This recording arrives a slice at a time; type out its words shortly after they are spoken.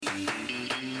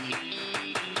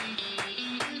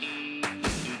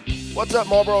What's up,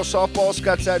 Marlboro Softball?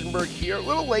 Scott Seidenberg here. A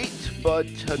little late, but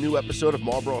a new episode of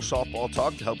Marlboro Softball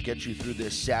Talk to help get you through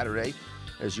this Saturday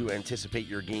as you anticipate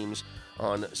your games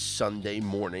on Sunday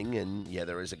morning. And yeah,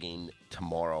 there is a game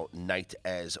tomorrow night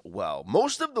as well.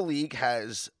 Most of the league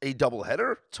has a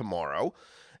doubleheader tomorrow,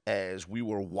 as we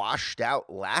were washed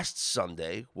out last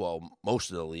Sunday. Well, most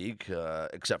of the league,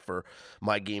 except for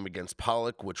my game against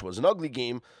Pollock, which was an ugly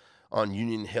game on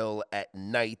Union Hill at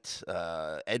night.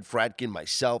 Ed Fradkin,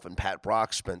 myself, and Pat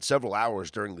Brock spent several hours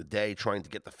during the day trying to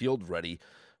get the field ready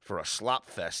for a slop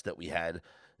fest that we had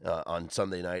on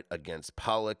Sunday night against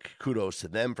Pollock. Kudos to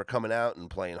them for coming out and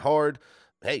playing hard.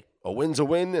 Hey, a win's a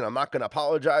win, and I'm not going to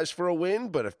apologize for a win,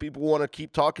 but if people want to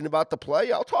keep talking about the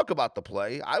play, I'll talk about the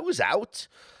play. I was out.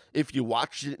 If you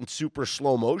watched it in super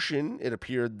slow motion, it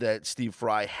appeared that Steve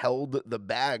Fry held the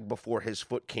bag before his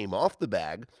foot came off the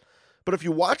bag. But if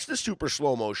you watch the super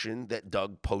slow motion that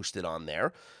Doug posted on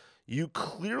there, you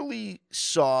clearly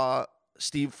saw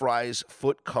Steve Fry's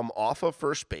foot come off of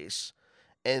first base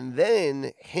and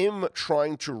then him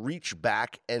trying to reach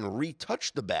back and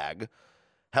retouch the bag.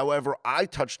 However, I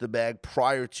touched the bag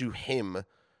prior to him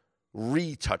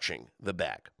retouching the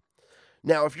bag.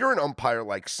 Now, if you're an umpire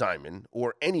like Simon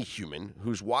or any human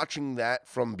who's watching that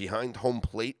from behind home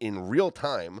plate in real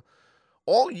time,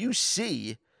 all you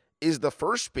see is the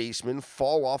first baseman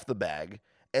fall off the bag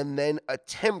and then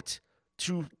attempt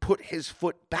to put his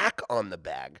foot back on the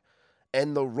bag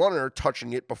and the runner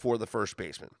touching it before the first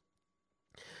baseman.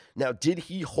 Now, did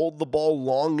he hold the ball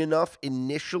long enough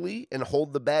initially and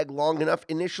hold the bag long enough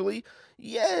initially?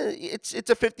 Yeah, it's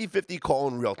a 50-50 call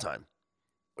in real time.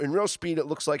 In real speed, it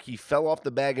looks like he fell off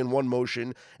the bag in one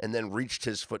motion and then reached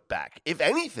his foot back. If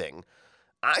anything,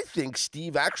 I think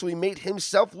Steve actually made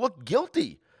himself look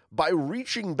guilty by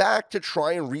reaching back to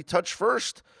try and retouch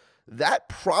first. That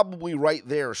probably right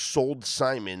there sold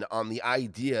Simon on the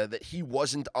idea that he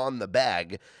wasn't on the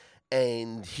bag,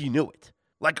 and he knew it.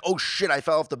 Like, oh shit, I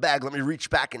fell off the bag, let me reach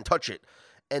back and touch it.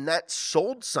 And that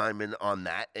sold Simon on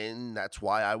that, and that's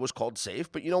why I was called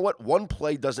safe. But you know what? One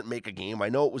play doesn't make a game. I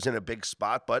know it was in a big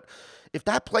spot, but if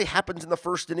that play happens in the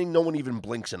first inning, no one even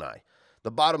blinks an eye.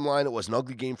 The bottom line, it was an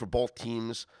ugly game for both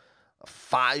teams.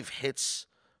 5 hits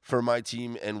for my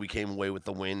team, and we came away with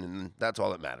the win, and that's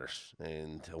all that matters.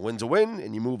 And a win's a win,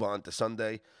 and you move on to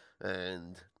Sunday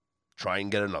and try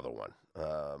and get another one.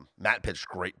 Matt pitched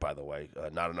great, by the way.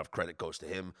 Not enough credit goes to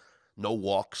him. No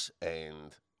walks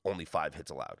and only 5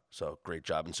 hits allowed. So great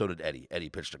job, and so did Eddie. Eddie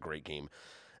pitched a great game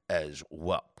as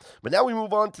well. But now we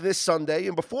move on to this Sunday,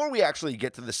 and before we actually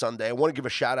get to the Sunday, I want to give a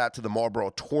shout out to the Marlboro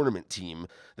tournament team.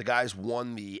 The guys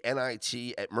won the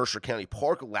NIT at Mercer County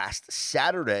Park last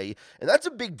Saturday, and that's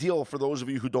a big deal for those of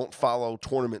you who don't follow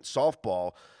tournament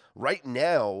softball. Right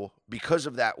now, because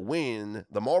of that win,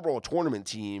 the Marlboro tournament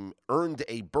team earned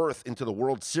a berth into the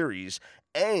World Series,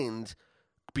 and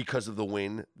because of the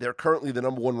win, they're currently the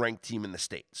number 1 ranked team in the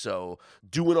state. So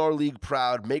doing our league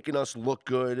proud, making us look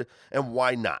good, and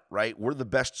why not, right? We're the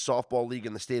best softball league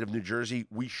in the state of New Jersey.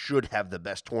 We should have the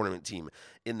best tournament team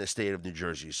in the state of New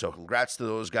Jersey. So congrats to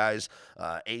those guys.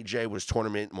 AJ was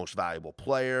tournament most valuable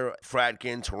player.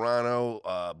 Fradkin, Toronto,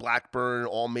 Blackburn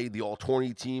all made the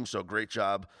all-tourney team, so great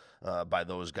job by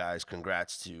those guys.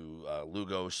 Congrats to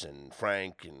Lugos and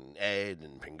Frank and Ed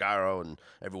and Pingaro and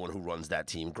everyone who runs that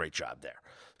team. Great job there.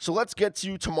 So let's get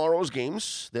to tomorrow's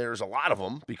games. There's a lot of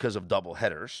them because of double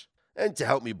headers. And to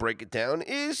help me break it down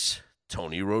is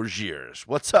Tony Rogiers.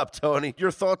 What's up, Tony?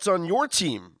 Your thoughts on your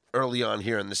team early on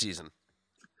here in the season?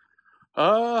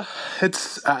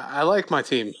 I like my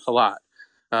team a lot.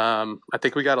 I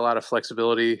think we got a lot of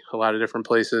flexibility, a lot of different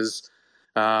places.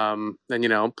 And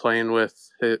playing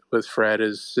with Fred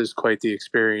is quite the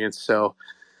experience. So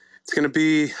it's going to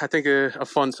be, I think, a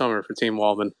fun summer for Team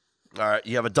Walden. All right,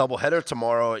 you have a doubleheader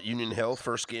tomorrow at Union Hill.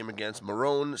 First game against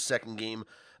Marone, second game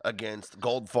against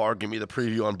Goldfarb. Give me the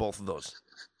preview on both of those.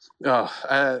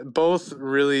 Both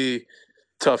really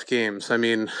tough games. I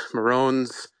mean,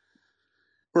 Marone's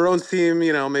team,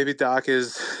 maybe Doc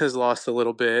has lost a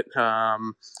little bit,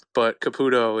 but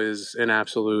Caputo is an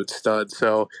absolute stud.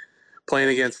 So playing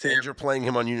against him. And you're playing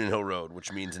him on Union Hill Road,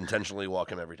 which means intentionally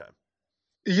walk him every time.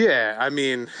 Yeah, I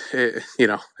mean,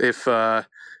 if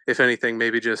anything,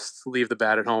 maybe just leave the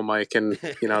bat at home, Mike, and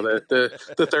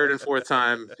the third and fourth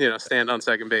time, stand on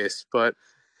second base. But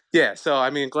yeah, so I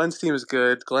mean, Glenn's team is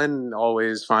good. Glenn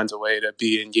always finds a way to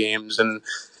be in games, and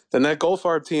then that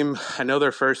Goldfarb team. I know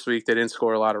their first week they didn't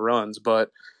score a lot of runs, but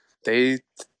the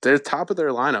top of their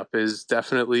lineup is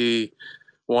definitely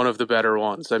one of the better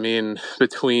ones. I mean,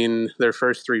 between their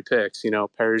first 3 picks,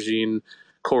 Perugine,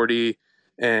 Cordy,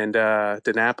 and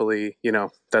DiNapoli,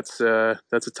 that's a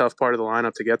tough part of the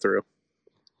lineup to get through.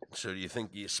 So do you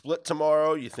think you split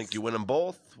tomorrow? You think you win them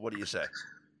both? What do you say?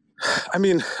 I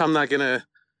mean, I'm not going to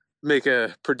make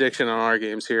a prediction on our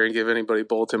games here and give anybody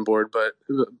bulletin board, but,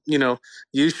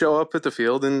 you show up at the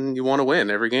field and you want to win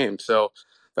every game. So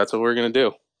that's what we're going to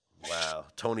do. Wow.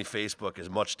 Tony Facebook is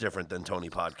much different than Tony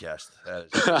Podcast. That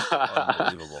is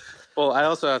unbelievable. Well, I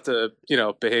also have to,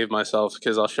 behave myself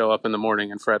because I'll show up in the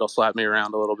morning and Fred will slap me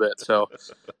around a little bit. So,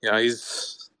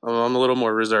 I'm a little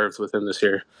more reserved with him this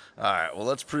year. All right, well,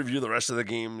 let's preview the rest of the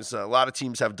games. A lot of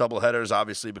teams have doubleheaders,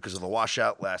 obviously, because of the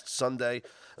washout last Sunday.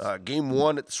 Game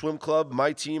 1 at the Swim Club,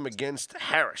 my team against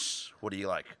Harris. What do you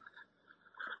like?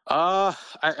 I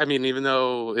mean, even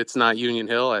though it's not Union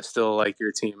Hill, I still like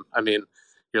your team. I mean,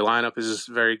 your lineup is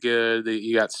very good.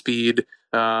 You got speed,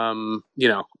 all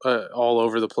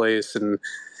over the place, and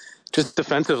just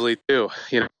defensively too.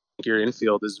 Your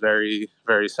infield is very,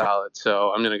 very solid.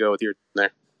 So I'm going to go with your team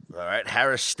there. All right,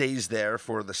 Harris stays there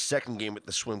for the second game at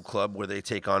the Swim Club where they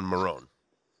take on Marone.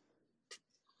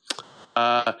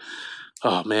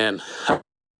 Oh man, I'm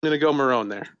going to go Marone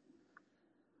there.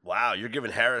 Wow, you're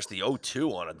giving Harris the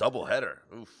 0-2 on a doubleheader.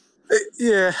 Oof.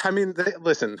 Yeah, I mean,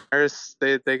 listen, Harris,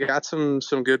 they got some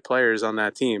good players on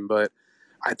that team, but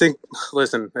I think,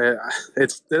 listen, it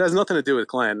has nothing to do with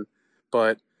Glenn,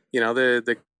 but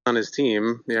the on his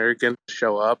team, they're going to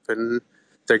show up and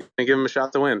they're going to give him a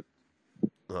shot to win.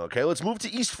 Okay, let's move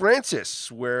to East Francis,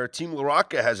 where Team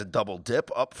LaRocca has a double dip.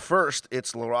 Up first,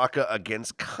 it's LaRocca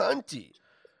against Conti.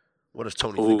 What does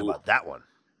Tony think about that one?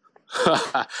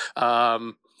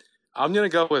 I'm going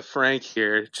to go with Frank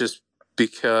here, just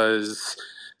because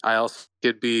I also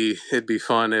it'd be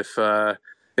fun if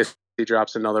he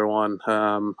drops another one.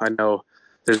 I know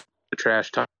there's a trash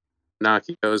talk,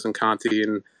 Nakios and Conti,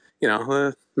 and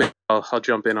maybe I'll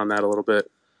jump in on that a little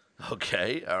bit.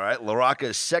 Okay, all right.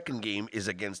 LaRocca's second game is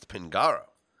against Pingaro.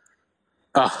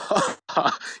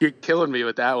 You're killing me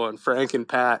with that one, Frank and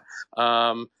Pat.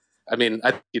 I mean,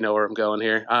 you know where I'm going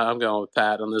here. I'm going with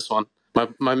Pat on this one.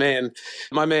 My man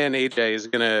AJ is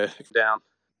gonna down.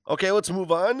 Okay, let's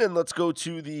move on and let's go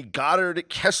to the Goddard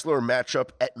Kessler matchup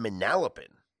at Manalapan.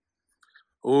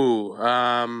 Ooh,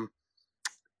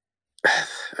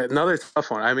 another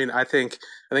tough one. I mean, I think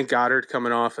Goddard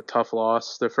coming off a tough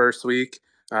loss the first week.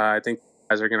 I think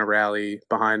guys are gonna rally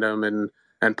behind him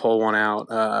and pull one out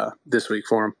this week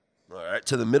for him. All right,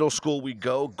 to the middle school we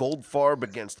go. Goldfarb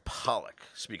against Pollock.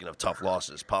 Speaking of tough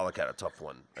losses, Pollock had a tough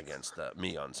one against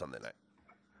me on Sunday night.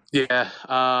 Yeah,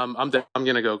 I'm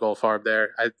gonna go Goldfarb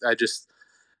there. I just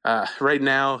right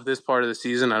now, this part of the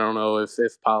season, I don't know if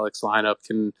Pollock's lineup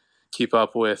can keep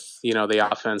up with the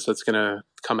offense that's gonna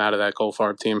come out of that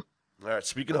Goldfarb team. All right,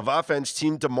 speaking of offense,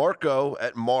 Team DeMarco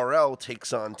at Morrell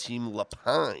takes on Team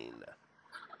Lapine.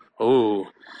 Oh.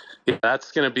 Yeah,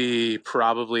 that's going to be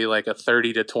probably like a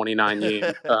 30-29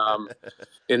 game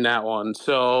in that one.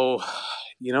 So,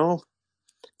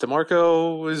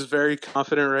 DeMarco is very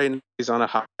confident right now. He's on a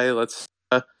high. Let's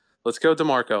go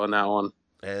DeMarco on that one.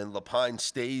 And Lapine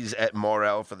stays at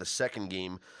Morrell for the second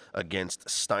game against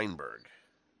Steinberg.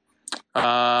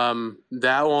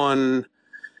 That one,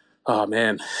 oh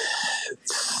man,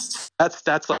 that's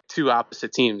like two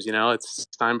opposite teams. It's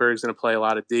Steinberg's going to play a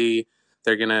lot of D.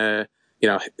 They're going to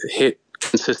hit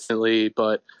consistently,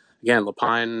 but again,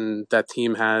 Lapine, that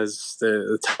team has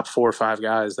the top 4 or 5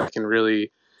 guys that can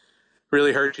really,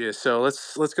 really hurt you. So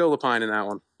let's go Lapine in that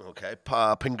one. Okay,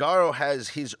 Pingaro has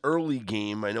his early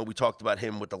game. I know we talked about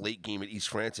him with the late game at East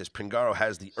Francis. Pingaro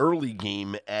has the early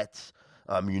game at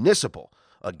Municipal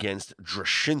against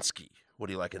Drashinsky. What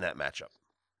do you like in that matchup?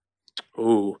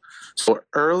 Ooh, so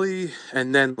early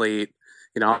and then late.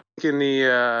 I'm thinking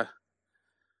the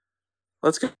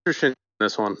let's go Drashinsky.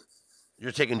 This one.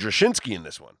 You're taking Drashinsky in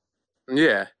this one?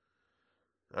 Yeah.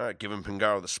 All right, giving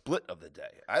Pingaro the split of the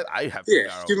day. I have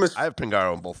Pingaro. Yeah, I have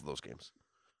Pingaro in both of those games.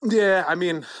 Yeah, I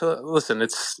mean, listen,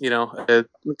 it's,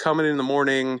 coming in the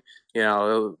morning,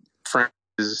 Frank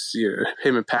is,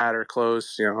 him and Pat are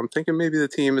close. I'm thinking maybe the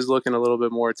team is looking a little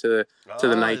bit more to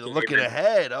the night game. Looking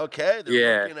ahead, okay.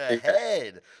 They're looking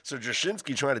ahead. So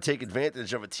Drashinsky trying to take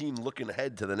advantage of a team looking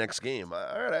ahead to the next game.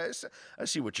 All right, I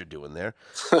see what you're doing there.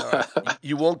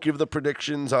 You won't give the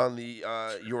predictions on the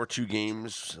your two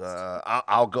games.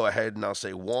 I'll go ahead and I'll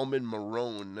say Wallman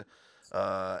Marone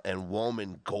and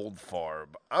Wallman Goldfarb.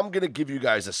 I'm going to give you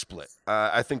guys a split.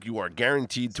 I think you are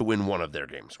guaranteed to win one of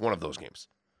those games.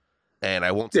 And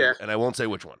I won't say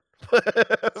which one.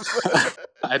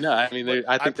 I know. I mean,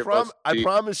 I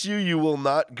promise you will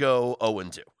not go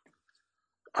 0-2.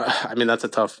 I mean, that's a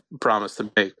tough promise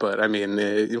to make, but I mean,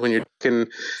 when you're in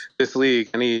this league,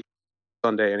 any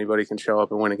Sunday anybody can show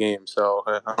up and win a game. So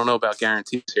I don't know about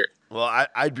guarantees here. Well,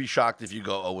 I'd be shocked if you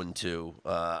go 0-2.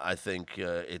 I think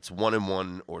it's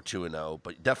 1-1 or 2-0,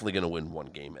 but definitely going to win one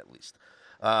game at least.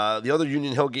 The other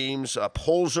Union Hill games,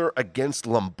 Polzer against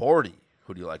Lombardi.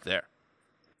 Who do you like there?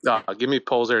 Give me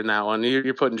Polzer in that one.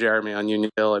 You're putting Jeremy on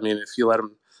Union Hill. I mean, if you let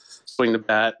him swing the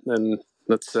bat, then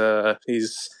he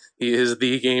is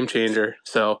the game changer.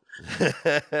 So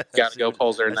got to go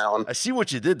Polzer in that one. I see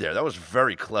what you did there. That was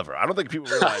very clever. I don't think people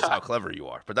realize how clever you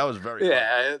are, but that was very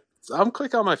clever. I'm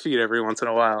quick on my feet every once in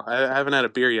a while. I haven't had a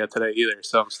beer yet today either,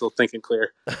 so I'm still thinking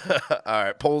clear. All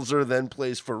right. Polzer then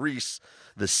plays for Reese,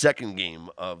 the second game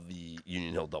of the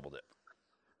Union Hill double dip.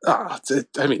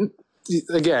 I mean,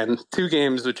 again, 2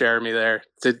 games with Jeremy there.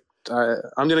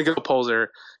 I'm going to go Polzer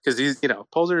because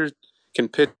Polzer can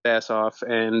pitch ass off,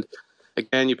 and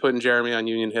again, you put in Jeremy on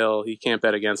Union Hill. He can't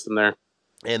bet against him there.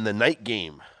 And the night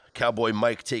game, Cowboy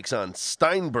Mike takes on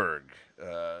Steinberg.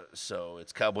 So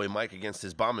it's Cowboy Mike against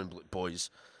his Bombing Boys.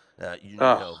 Union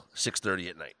Hill,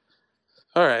 6:30 at night.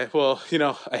 All right. Well,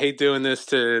 I hate doing this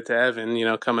to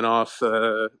Evan, coming off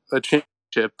a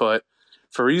championship, but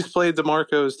Faris played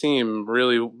DeMarco's team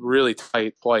really, really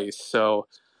tight twice. So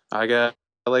I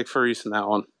like Faris in that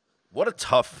one. What a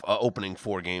tough opening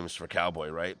 4 games for Cowboy,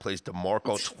 right? Plays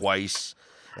DeMarco twice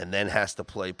and then has to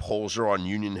play Polzer on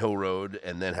Union Hill Road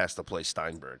and then has to play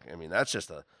Steinberg. I mean, that's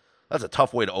a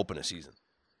tough way to open a season.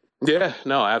 Yeah,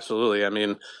 no, absolutely. I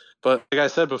mean, but like I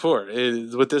said before,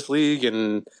 with this league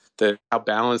and how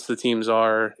balanced the teams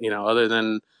are, other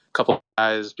than a couple of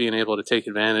guys being able to take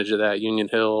advantage of that Union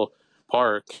Hill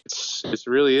Park, it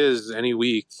really is any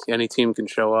week, any team can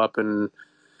show up and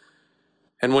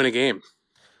win a game.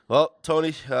 Well,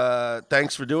 Tony,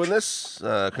 thanks for doing this.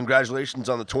 Congratulations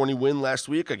on the 20 win last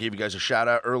week. I gave you guys a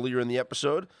shout-out earlier in the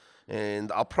episode,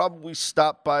 and I'll probably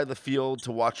stop by the field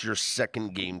to watch your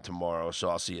second game tomorrow, so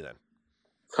I'll see you then.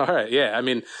 All right, yeah. I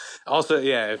mean, also,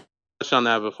 yeah, I touched on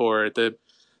that before. The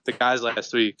guys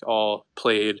last week all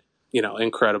played,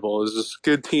 incredible. It was a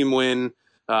good team win.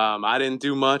 I didn't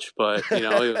do much, but, it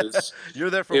was – You're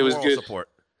there for moral support.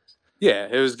 Yeah,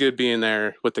 it was good being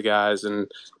there with the guys, and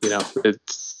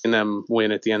seeing them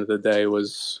win at the end of the day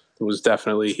was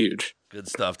definitely huge. Good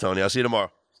stuff, Tony. I'll see you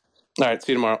tomorrow. All right,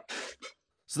 see you tomorrow.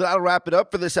 So that'll wrap it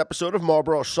up for this episode of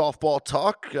Marlboro Softball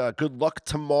Talk. Good luck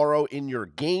tomorrow in your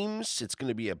games. It's going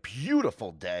to be a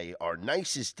beautiful day, our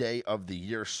nicest day of the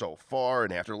year so far.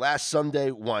 And after last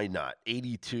Sunday, why not?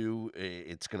 82,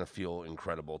 it's going to feel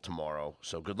incredible tomorrow.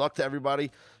 So good luck to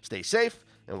everybody. Stay safe,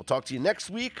 and we'll talk to you next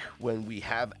week when we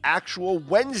have actual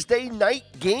Wednesday night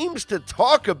games to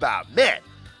talk about. Man,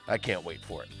 I can't wait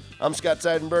for it. I'm Scott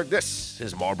Seidenberg. This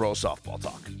is Marlboro Softball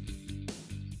Talk.